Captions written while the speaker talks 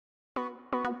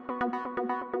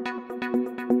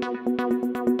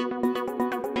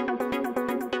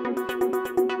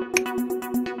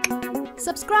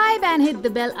Subscribe and hit the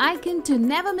bell icon to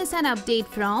never miss an update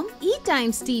from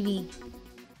ETimes TV.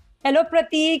 Hello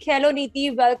Pratik, hello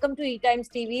Niti, welcome to ETimes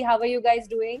TV. How are you guys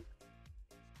doing?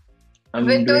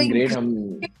 We're doing great.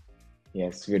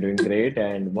 Yes, we're doing great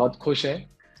and बहुत खुश हैं.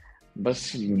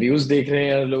 बस views देख रहे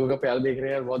हैं यार, लोगों का प्यार देख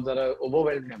रहे हैं, बहुत ज़्यादा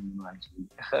ओवरवेल्म्ड हैं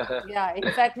एक्चुअली. Yeah, in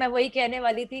fact मैं वही कहने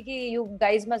वाली थी कि you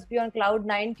guys must be on cloud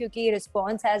 9 क्योंकि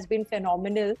response has been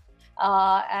phenomenal.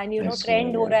 And you know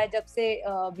trend हो रहा है, जब से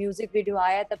म्यूजिक वीडियो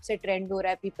आया तब से ट्रेंड हो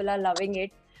रहा है, people are loving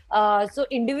it. So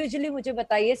individually मुझे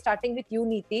बताइए, starting with you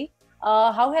Niti,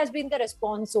 how has been the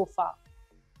response so far?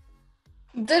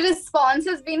 The response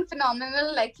has been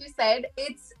phenomenal, like you said.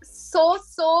 It's so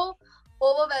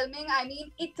overwhelming. I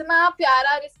mean, इतना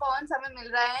प्यारा response हमें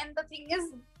मिल रहा है, and the thing is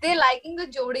they're liking the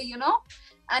जोड़ी, you know,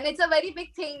 and it's a very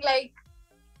big thing, like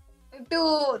to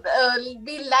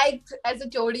be liked as a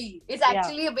jodi is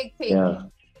actually a big thing.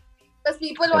 Because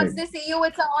people once they see you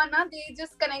with someone, they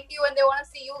just connect you and they want to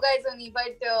see you guys only.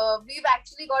 But we've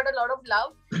actually got a lot of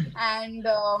love, and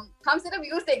हम सिर्फ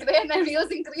views देख रहे हैं and views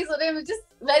increase हो रहे हैं, which is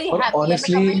very happy.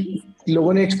 Honestly,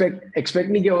 लोगों ने expect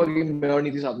नहीं किया होगा कि मैं और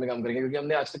नीति साथ में काम करेंगे, क्योंकि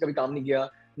हमने आज तक कभी काम नहीं किया,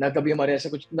 ना कभी हमारे ऐसा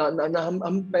कुछ, ना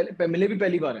हम मिले भी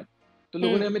पहली बार हैं, तो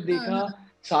लोगों ने हमें देखा,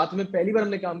 साथ में पहली बार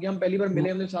हमने काम किया, हम पहली बार मिले,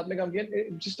 हमने साथ में काम किया.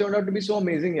 It just turned out to be so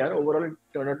amazing यार. Overall it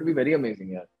turned out to be very amazing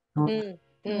यार.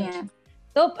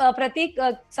 तो प्रतीक,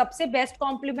 सबसे बेस्ट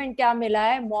कॉम्प्लीमेंट क्या मिला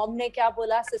है? मॉम ने क्या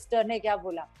बोला, सिस्टर ने क्या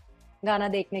बोला गाना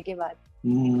देखने के बाद?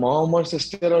 मॉम और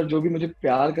सिस्टर और जो भी मुझे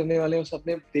प्यार करने वाले हैं,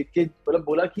 सबने देख के मतलब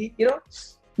बोला कि यू नो,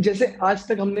 जैसे आज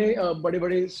तक हमने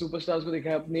बड़े-बड़े सुपरस्टार्स को देखा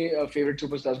है, अपने फेवरेट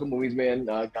सुपरस्टार्स को मूवीज में एंड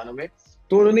गानों में,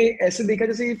 तो उन्होंने ऐसे देखा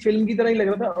जैसे ये फिल्म की तरह ही लग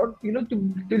रहा था. और you know,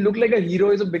 to look like a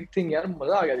hero is a big thing यार.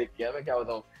 मजा आ गया देख के यार, मैं क्या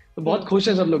बताऊं. तो बहुत खुश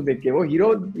है सब लोग देख के. वो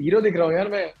हीरो दिख रहा हूं यार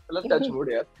मैं, मतलब टच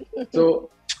वुड यार. So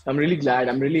I'm really glad,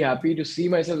 I'm really happy to see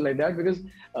myself like that, because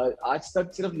आज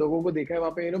तक सिर्फ लोगों को देखा है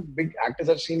वहाँ पे, you know, big actors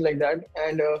I've seen like that,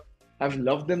 and I've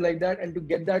loved them like that, and to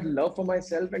get that love for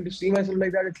myself and to see myself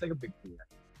like that, it's like a big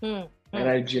thing. And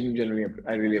I genuinely,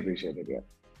 I really appreciate it,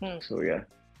 yeah. So yeah.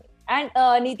 And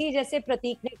नीति, जैसे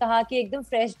प्रतीक ने कहा कि एकदम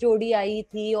fresh जोड़ी आई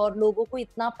थी और लोगों को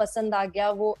इतना पसंद आ गया,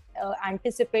 वो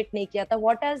एंटिसिपेट नहीं किया था.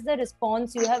 What has the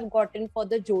response you have gotten for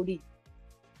the जोड़ी?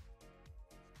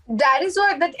 That is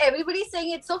what that everybody's saying.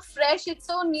 It's so fresh, it's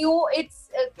so new, it's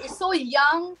so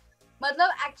young. मतलब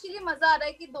actually मजा आ रहा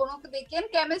है कि दोनों को देख के, and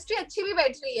chemistry अच्छी भी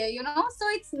बैठ रही है, you know. So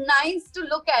it's nice to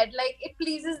look at, like it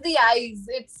pleases the eyes.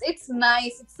 It's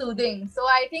nice, it's soothing. So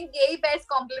I think यही best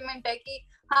compliment है कि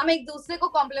हम एक दूसरे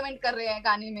को compliment कर रहे हैं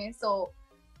गाने में. So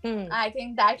I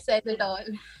think that says it all.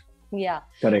 Yeah.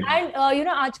 Correct. And you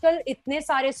know, आजकल इतने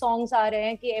सारे songs आ रहे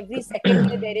हैं कि every second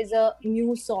में there is a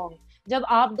new song. जब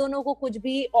आप दोनों को कुछ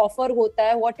भी ऑफर होता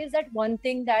है, what is that one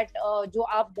thing that जो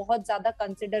आप बहुत ज्यादा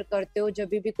कंसिडर करते हो जब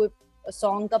भी कोई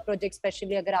सॉन्ग का प्रोजेक्ट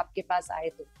स्पेशली अगर आपके पास आए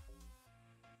तो?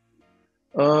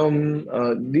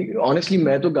 Honestly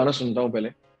मैं तो गाना सुनता हूँ, पहले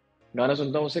गाना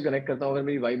सुनता हूँ, उससे कनेक्ट करता हूँ, अगर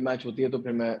मेरी वाइब मैच होती है तो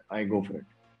फिर मैं I go for it.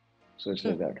 So it's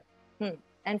like that.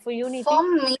 And for you, Niti? For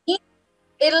me,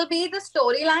 it'll be the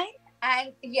storyline.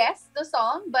 And yes, the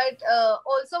song, but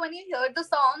also when you hear the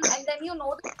song and then you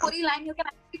know the storyline, you can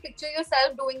actually picture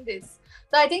yourself doing this.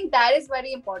 So I think that is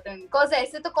very important, because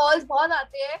ऐसे तो calls बहुत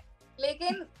आते हैं,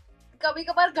 लेकिन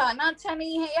कभी-कभार गाना अच्छा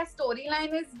नहीं है या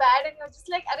storyline is bad and you're just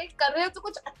like, अरे कर रहे हो तो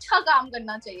कुछ अच्छा काम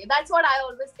करना चाहिए. That's what I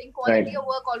always think. Quality of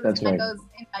work always matters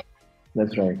in life.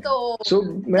 That's right. So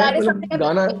मैं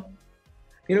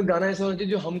मतलब गाना ऐसा होना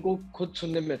चाहिए जो हमको खुद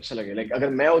सुनने में अच्छा लगे. Like अगर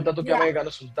मैं होता तो क्या मैं ये गाना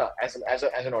सुनता as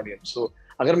an audience. So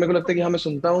अगर मेरे को लगता है कि हाँ मैं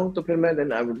सुनता हूँ तो फिर मैं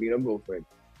then I would go for it.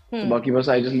 तो बाकी बस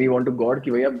I just leave on to God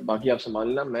कि भैया बाकी आप संभाल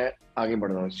लेना, मैं आगे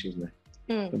बढ़ रहा हूँ इस चीज में.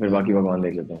 तो फिर बाकी भगवान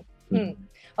देख लेता हूँ.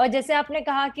 और जैसे आपने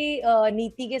कहा कि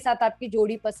नीति के साथ आपकी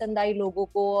जोड़ी पसंद आई लोगों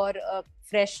को और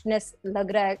फ्रेशनेस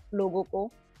लग रहा है लोगों को,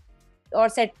 और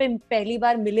सेट पे पहली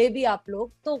बार मिले भी आप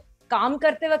लोग, तो काम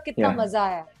करते वक्त कितना मजा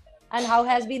आया? And how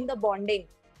has been the bonding?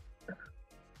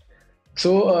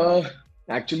 So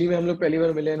actually में हम लोग पहली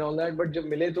बार मिले and all that, but जब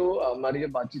मिले तो हमारी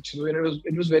जब बातचीत शुरू हुई,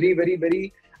 it was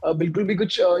very बिल्कुल भी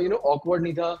कुछ awkward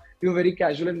नहीं था. We were very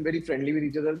casual and very friendly with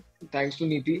each other. Thanks to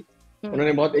Niti.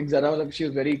 उन्होंने बहुत एक ज़्यादा मतलब she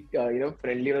was very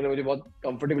friendly. उन्होंने मुझे बहुत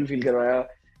comfortable feel करवाया,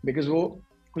 because वो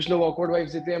कुछ लोग awkward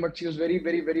vibes देते हैं, but she was very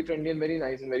friendly and very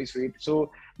nice and very sweet.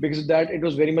 So because of that, it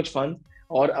was very much fun.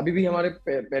 और अभी भी हमारे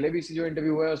पहले भी जो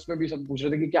इंटरव्यू हुआ है उसमें भी सब पूछ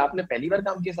रहे थे कि क्या आपने पहली बार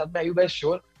काम किया साथ में, are you guys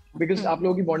sure? Because आप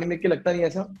लोगों की बॉन्डिंग देख के लगता नहीं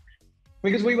ऐसा.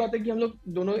 बिकॉज वही बात है कि हम लोग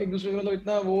दोनों एक दूसरे के मतलब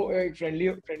इतना वो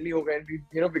फ्रेंडली हो गए,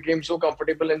 became so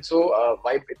comfortable and so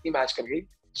vibe इतनी मैच कर गई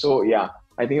So yeah,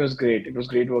 I think it was great. It was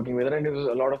great working with her, and it was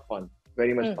a lot of fun,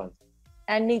 very much fun.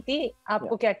 And Niti,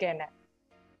 आपको क्या कहना है?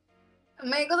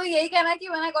 मेरे को तो यही कहना है कि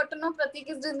when I got to know Pratik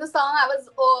is doing the song, I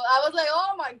was like,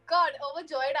 oh my god,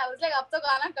 overjoyed. I was like, अब तो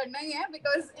गाना करना ही है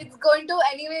because it's going to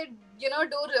anyway,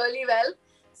 do really well.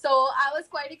 So I was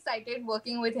quite excited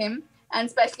working with him, and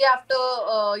especially after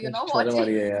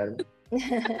watching,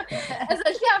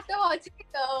 especially after watching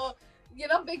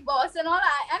Bigg Boss and all.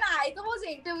 I was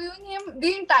interviewing him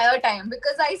the entire time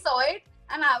because I saw it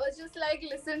and I was just like,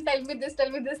 listen, tell me this, tell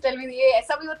me this, tell me ये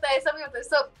ऐसा भी होता है, ऐसा भी होता है.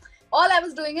 So all I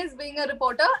was doing is being a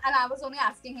reporter, and I was only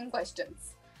asking him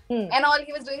questions. And all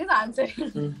he was doing is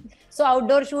answering. So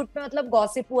outdoor shoot में मतलब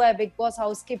gossip हुआ है, Bigg Boss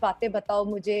house की बातें बताओ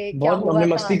मुझे, क्या हुआ था? हमने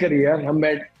मस्ती करी यार, हम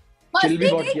बैठ चिल भी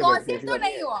बहुत किया. gossip तो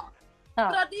नहीं हुआ.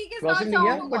 Pratik is not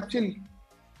sound but chill.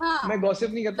 मैं gossip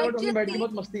नहीं करता, but हमने बैठ के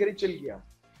बहुत मस्ती करी, chill किया.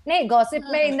 नहीं, gossip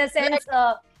में in the sense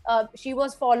she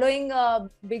was following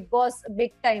Bigg Boss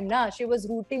big time ना, she was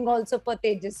rooting also for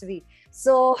Tejasvi.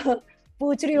 So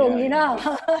पूछ रही होंगी ना.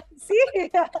 See?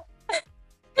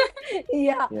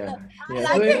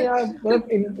 मतलब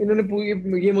इन्होंने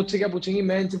ये मुझसे क्या पूछेंगी,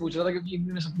 मैं इनसे पूछ रहा था क्योंकि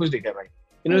इन्होंने सब कुछ देखा है भाई.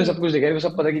 इन्होंने सब कुछ देखा है,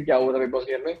 सब पता है कि क्या हुआ था बिग बॉस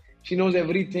के में. She knows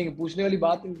everything. पूछने वाली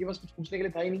बात इनके पास कुछ पूछने के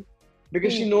लिए था ही नहीं.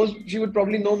 Because she knows, she would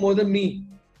probably know more than me.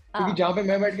 क्योंकि जहाँ पे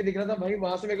मैं बैठ के दिख रहा था भाई,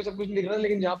 वहाँ से मेरे को सब कुछ दिख रहा था,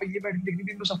 लेकिन जहाँ पे ये बैठ के दिख रही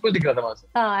थी तो सब कुछ दिख रहा था वहाँ से.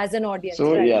 हाँ, as an audience.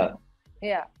 So right.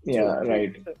 yeah,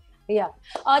 right. Yeah.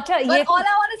 अच्छा, ये. All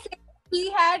I want to say, he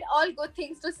had all good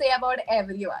things to say about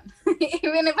everyone.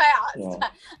 Even if I asked,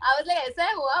 I was like, ऐसा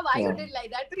हुआ? Why you did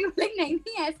like that? तो you like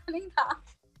नहीं, ऐसा नहीं था.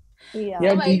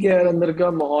 यार ठीक है यार, अंदर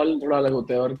का माहौल थोड़ा अलग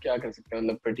होता है और क्या कर सकते हैं.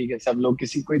 मतलब ठीक है, सब लोग,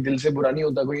 किसी कोई दिल से बुरा नहीं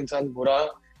होता, कोई इंसान बुरा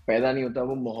पैदा नहीं होता.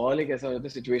 वो माहौल एक ऐसा होता है,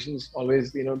 situations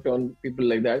always turn people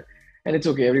like that, and it's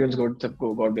okay. Everyone's good,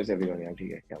 सबको गॉड ब्लेस एवरीवन. यार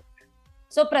ठीक है. क्या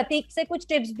सो प्रतीक से कुछ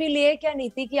टिप्स भी लिए क्या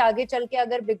नीति की, आगे चल के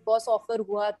अगर बिग बॉस ऑफर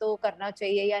हुआ तो करना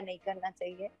चाहिए या नहीं करना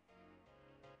चाहिए?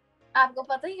 आपको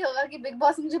पता ही होगा कि बिग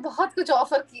बॉस मुझे बहुत कुछ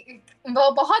ऑफर की,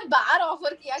 बहुत बार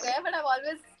ऑफर किया गया, but I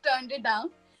always turned it down.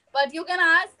 But you can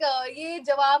ask, ये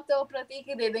जवाब तो प्रतीक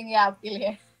ही दे देंगे आपके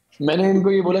लिए. मैंने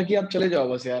इनको ये बोला कि आप चले जाओ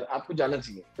बस यार, आपको जाना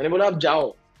चाहिए. मैंने बोला आप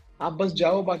जाओ, आप बस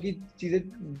जाओ, बाकी चीजें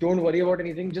don't worry about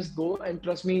anything, just go and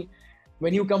trust me.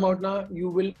 When you come out now, you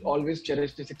will always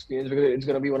cherish this experience because it's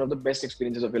going to be one of the best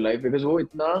experiences of your life. Because वो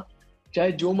इतना,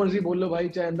 चाहे जो मर्जी बोल लो भाई,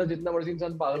 चाहे अंदर जितना मर्जी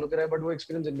इंसान पागल होकर रहे, but वो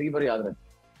experience जिंदगी भर याद रहता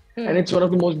है. And it's one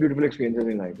of the most beautiful experiences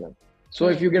in life.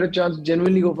 So if you get a chance,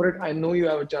 genuinely go for it. I know you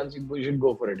have a chance, you should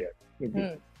go for it,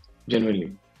 yeah. Genuinely.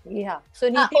 Yeah.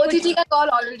 So Niti, OTT का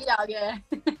call already आ गया है.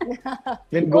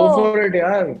 Then go for it,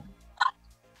 यार.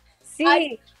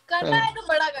 See, करना है तो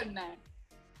बड़ा करना है.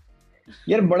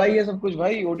 यार बड़ा ही है सब कुछ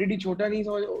भाई. ओटीटी छोटा नहीं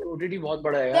समझ, ओटीटी बहुत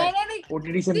बड़ा है यार.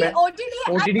 ओटीटी से मैं,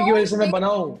 ओटीटी की वजह से मैं बना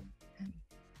हूँ.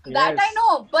 That I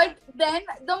know, but then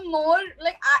the more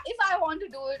like if I want to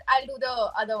do it, I'll do the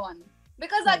other one.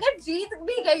 Because अगर जीत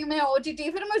भी गई मैं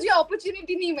OTT, फिर मुझे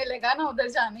opportunity नहीं मिलेगा ना उधर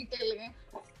जाने के लिए.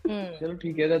 चलो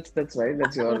ठीक है, that's right,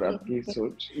 that's your आपकी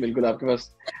सोच, बिल्कुल आपके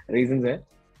पास reasons है.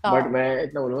 But मैं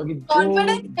इतना बोलूँगा कि जो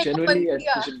genuinely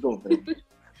you should go for it.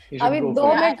 अभी 2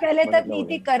 मिनट पहले तक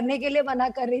नीति करने के लिए मना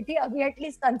कर रही थी, अभी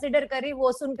एटलीस्ट कंसिडर कर रही.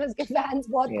 वो सुनकर उसके फैंस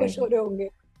बहुत खुश हो रहे होंगे.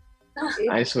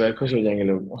 I swear खुश हो जाएंगे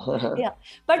लोग.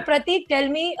 बट प्रतीक, टेल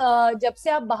मी, जब से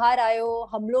आप बाहर आए हो,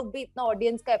 हम लोग भी इतना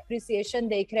ऑडियंस का एप्रिसिएशन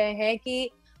देख रहे हैं कि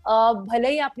भले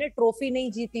ही आपने ट्रॉफी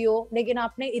नहीं जीती हो, लेकिन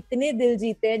आपने इतने दिल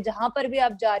जीते हैं. जहां पर भी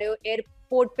आप जा रहे हो,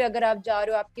 एयरपोर्ट पे अगर आप जा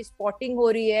रहे हो, आपकी स्पॉटिंग हो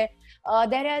रही है.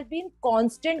 There has been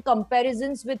constant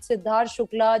comparisons with Sidharth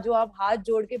Shukla, जो आप हाथ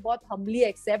जोड़ के बहुत humbly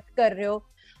accept कर रहे हो.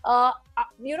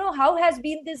 How has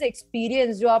been this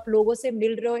experience, जो आप लोगों से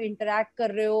मिल रहे हो, interact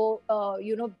कर रहे हो,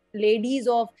 ladies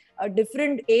of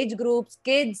different age groups,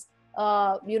 kids,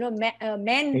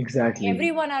 men, exactly.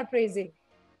 Everyone are praising.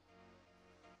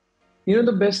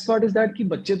 The best part is that कि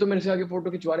बच्चे तो मेरे से आगे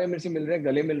फोटो खिंचवा रहे हैं, मेरे से मिल रहे हैं,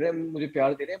 गले मिल रहे हैं, मुझे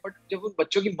प्यार दे रहे हैं. बट जब उन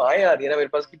बच्चों की माएं आ रही है ना मेरे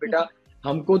पास कि बेटा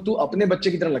हमको तू अपने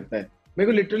बच्चे की तरह लगता है. मेरे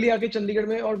को लिटरली आके चंडीगढ़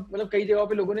में और मतलब कई जगहों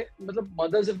पे लोगों ने, मतलब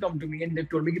mother's have come to me and they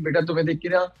told me कि बेटा तुम्हें देख के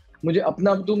ना मुझे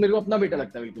अपना, तू मेरे को अपना बेटा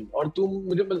लगता है बिल्कुल, और तू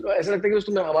मुझे ऐसा लगता है कि बस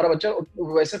तुम हमारा बच्चा,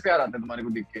 वैसा प्यार आता है तुम्हारे को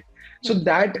देख के. So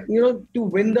that to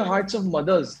win the hearts of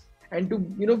mothers and to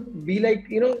be like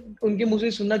उनके मुंह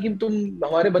से सुनना कि तुम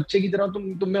हमारे बच्चे की तरह,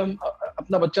 तुम में हम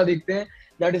अपना बच्चा देखते हैं,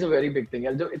 that is a very big thing.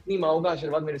 जब इतनी माओं का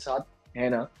आशीर्वाद मेरे साथ है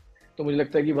ना, तो मुझे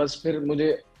लगता है कि बस फिर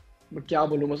मुझे क्या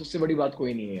बोलूं, बस उससे बड़ी बात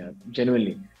कोई नहीं है यार,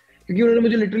 जेन्युइनली. क्योंकि उन्होंने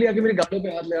मुझे लिटरली आके मेरे गालों पे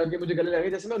हाथ लगा के मुझे गले लगा,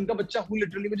 जैसे मैं उनका बच्चा हूँ.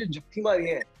 लिटरली मुझे झपकी मारी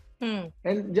है.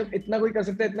 एंड जब इतना कोई कर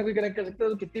सकता है, इतना कोई कनेक्ट कर सकता है,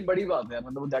 तो कितनी बड़ी बात है.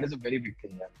 मतलब that is a very big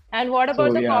thing यार. And what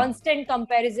about the constant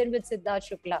comparison with Siddharth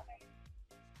Shukla?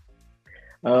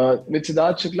 With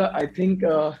Sidharth Shukla, I think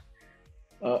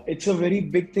it's a very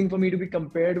big thing for me to be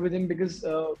compared with him because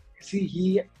see,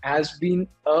 he has been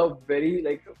a very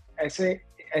like ऐसे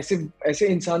ऐसे ऐसे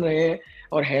इंसान रहे हैं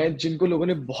और हैं जिनको लोगों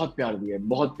ने बहुत प्यार दिया है,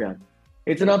 बहुत प्यार.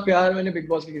 इतना प्यार मैंने बिग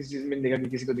बॉस की किसी चीज में नहीं देखा कि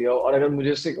किसी को दिया हो. और अगर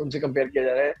मुझे उससे उनसे कंपेयर किया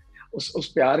जा रहा है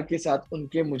उस प्यार के साथ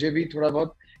उनके मुझे भी थोड़ा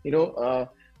बहुत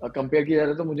कंपेयर किया जा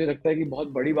रहा है, तो मुझे लगता है कि बहुत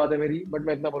बड़ी बात है मेरी. बट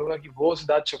मैं इतना बोलूंगा कि वो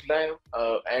सिद्धार्थ शुक्ला है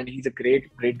and he is a great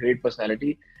great great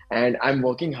personality and I am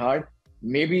working hard.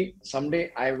 Maybe someday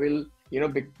I will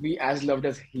be as loved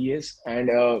as he is, and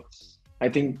I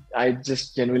think I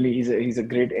just genuinely he's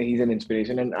an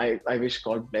inspiration, and I wish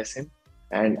God bless him,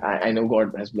 and I know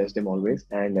God has blessed him always,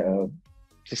 and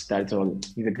just that's all.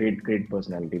 He's a great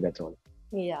personality, that's all.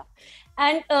 Yeah.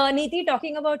 And नीति,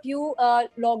 talking about you,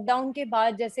 lockdown के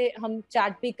बाद जैसे हम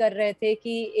chat भी कर रहे थे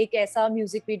कि एक ऐसा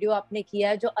म्यूजिक वीडियो आपने किया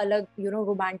है जो अलग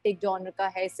रोमांटिक जॉनर का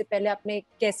है. इससे पहले आपने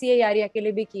कैसी है यारी के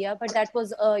लिए भी किया, but that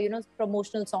was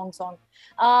promotional song.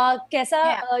 कैसा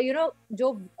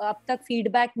जो अब तक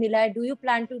फीडबैक मिला है, do you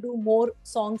plan to do more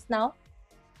songs now?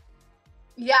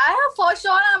 Yeah, for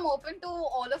sure I'm open to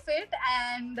all of it,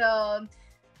 and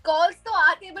calls तो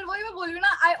आते हैं, but वही मैं बोल रही हूँ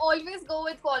ना, I always go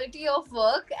with quality of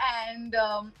work, and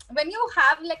when you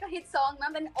have like a hit song ना,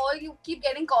 then all you keep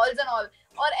getting calls and all.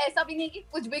 और ऐसा भी नहीं कि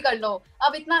कुछ भी कर लो,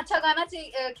 अब इतना अच्छा गाना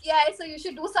किया है, so you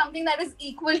should do something that is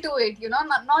equal to it,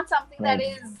 not something that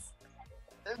is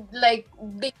like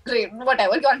big, great,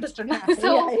 whatever, you understood.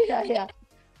 So yeah.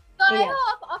 So I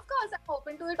hope, of course, I'm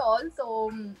open to it all.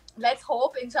 So let's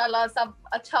hope, inshallah, सब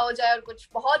अच्छा हो जाए और कुछ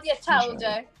बहुत ही अच्छा हो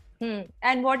जाए.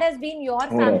 And what has been your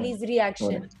family's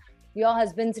reaction? Your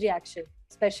husband's reaction,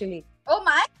 especially? Oh,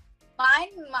 my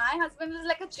husband is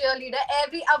like a cheerleader.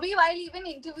 Abhi while even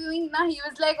interviewing, na, he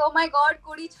was like, "Oh my God,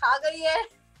 kudi chha gayi hai."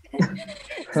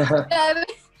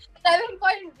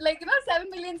 7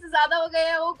 million se zyada ho gaye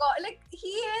hai. Oh God, like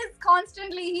he is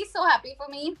constantly. He's so happy for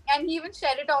me, and he even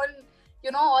shared it on,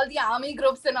 all the army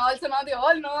groups and all. So now they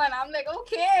all know, and I'm like,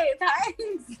 okay, thanks.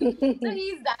 So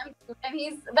he's damn cute, and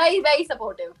he's very, very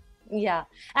supportive. Yeah.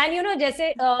 And जैसे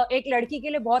एक लड़की के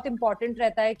लिए बहुत important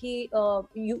रहता है कि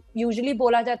usually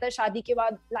बोला जाता है शादी के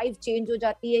बाद लाइफ चेंज हो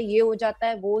जाती है, ये हो जाता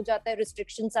है, वो हो जाता है,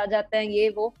 रिस्ट्रिक्शंस आ जाते हैं, ये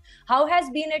वो. How has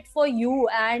been it for you?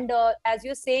 And as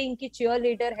you saying कि चीयर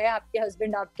लीडर है आपके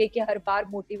हस्बैंड आपके, कि हर बार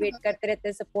मोटिवेट करते रहते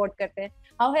हैं, सपोर्ट करते हैं.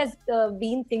 How has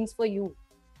been things for you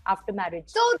after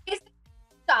marriage? So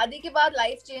शादी के बाद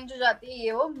लाइफ चेंज हो जाती है,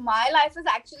 ये वो. My life is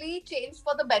actually changed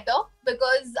for the better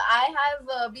because I have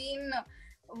been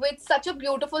with such a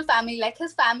beautiful family. Like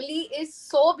his family is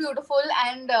so beautiful,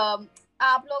 and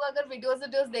आप लोग अगर videos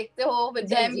देखते हो with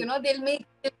them, they'll make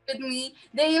it with me.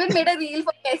 They even made a reel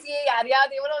for कैसी है यारिया.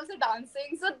 They were also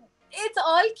dancing, so it's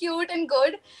all cute and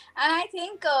good. And I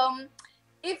think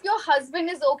if your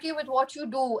husband is okay with what you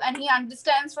do and he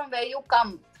understands from where you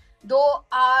come, though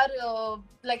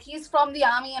like he's from the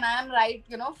army and I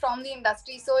am from the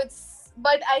industry, so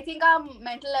but I think our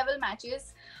mental level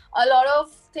matches. A lot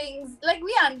of things, like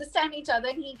we understand each other,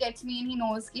 and he gets me and he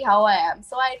knows how I am.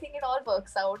 So I think it all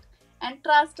works out. And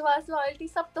trust, loyalty,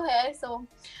 sab to hai. So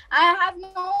I have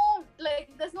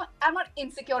I'm not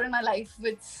insecure in my life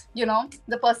with,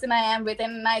 the person I am with,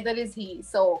 and neither is he.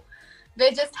 So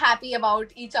we're just happy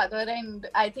about each other, and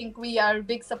I think we are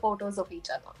big supporters of each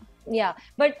other. Yeah,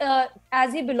 but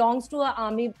as he belongs to an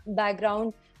army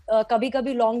background,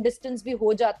 kabhi long distance bhi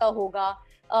ho jata hoga.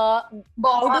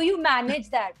 How do you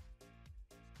manage that?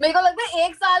 मेरे को लगता है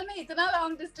 1 साल में इतना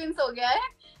long distance हो गया है,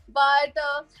 but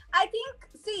I think,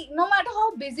 see, no matter how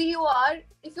busy you are,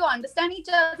 if you understand each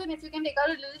other and if you can take out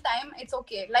a little time, it's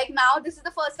okay. Like now, this is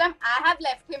the first time I have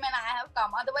left him and I have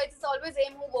come. Otherwise, it's always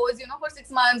him who goes, for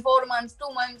 6 months, 4 months, 2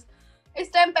 months.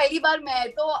 इस time पहली बार मैं,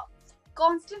 तो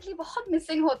constantly बहुत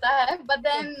missing होता है, but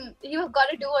then you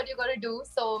gotta do what you gotta do.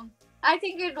 So I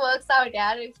think it works out,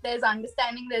 यार. If there's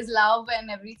understanding, there's love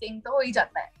and everything, तो हो ही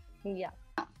जाता है. Yeah.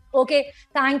 Okay,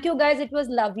 thank you guys. It was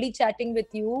lovely chatting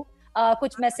with you.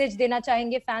 कुछ message देना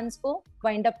चाहेंगे fans को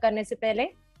wind up करने से पहले?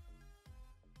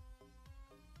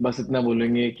 बस इतना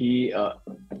बोलेंगे कि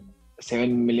 7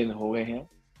 मिलियन हो गए हैं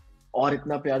और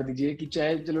इतना प्यार दीजिए कि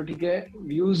चाहे, चलो ठीक है,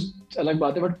 व्यूज अलग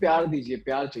बात है, बट प्यार दीजिए,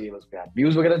 प्यार चाहिए, बस प्यार.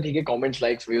 व्यूज वगैरह ठीक है, comments,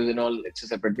 likes, views and all, it's a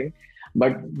separate thing,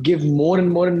 but give more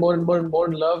and more and more and more and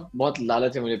more love. बहुत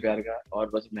लालच है मुझे प्यार का, और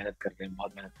बस मेहनत कर रहे हैं,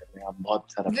 बहुत मेहनत कर रहे हैं. आप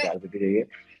बहुत सारा प्यार देते रहिए,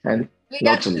 and we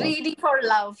are greedy for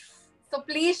love, so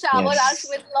please shower us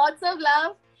with lots of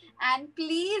love, and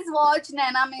please watch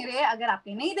नैना मेरे. अगर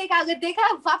आपने नहीं देखा, अगर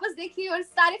देखा वापस देखिए, और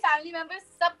सारे फैमिली मेंबर्स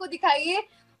सबको दिखाइए,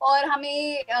 और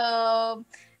हमें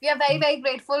we are very, very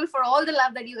grateful for all the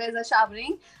love that you guys are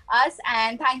showering us,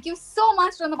 and thank you so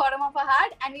much from the bottom of our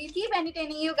heart, and we'll keep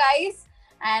entertaining you guys,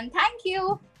 and thank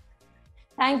you.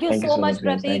 Thank you so much,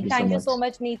 Pratik. Thank you so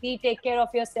much, Niti. Take care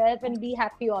of yourself and be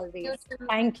happy always.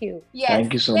 Thank you. Yes.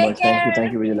 Thank you so much. Care.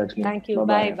 Thank you, Vijayalakshmi. Thank you.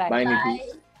 Bye. Bye. Bye,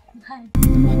 Niti.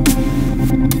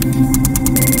 Bye.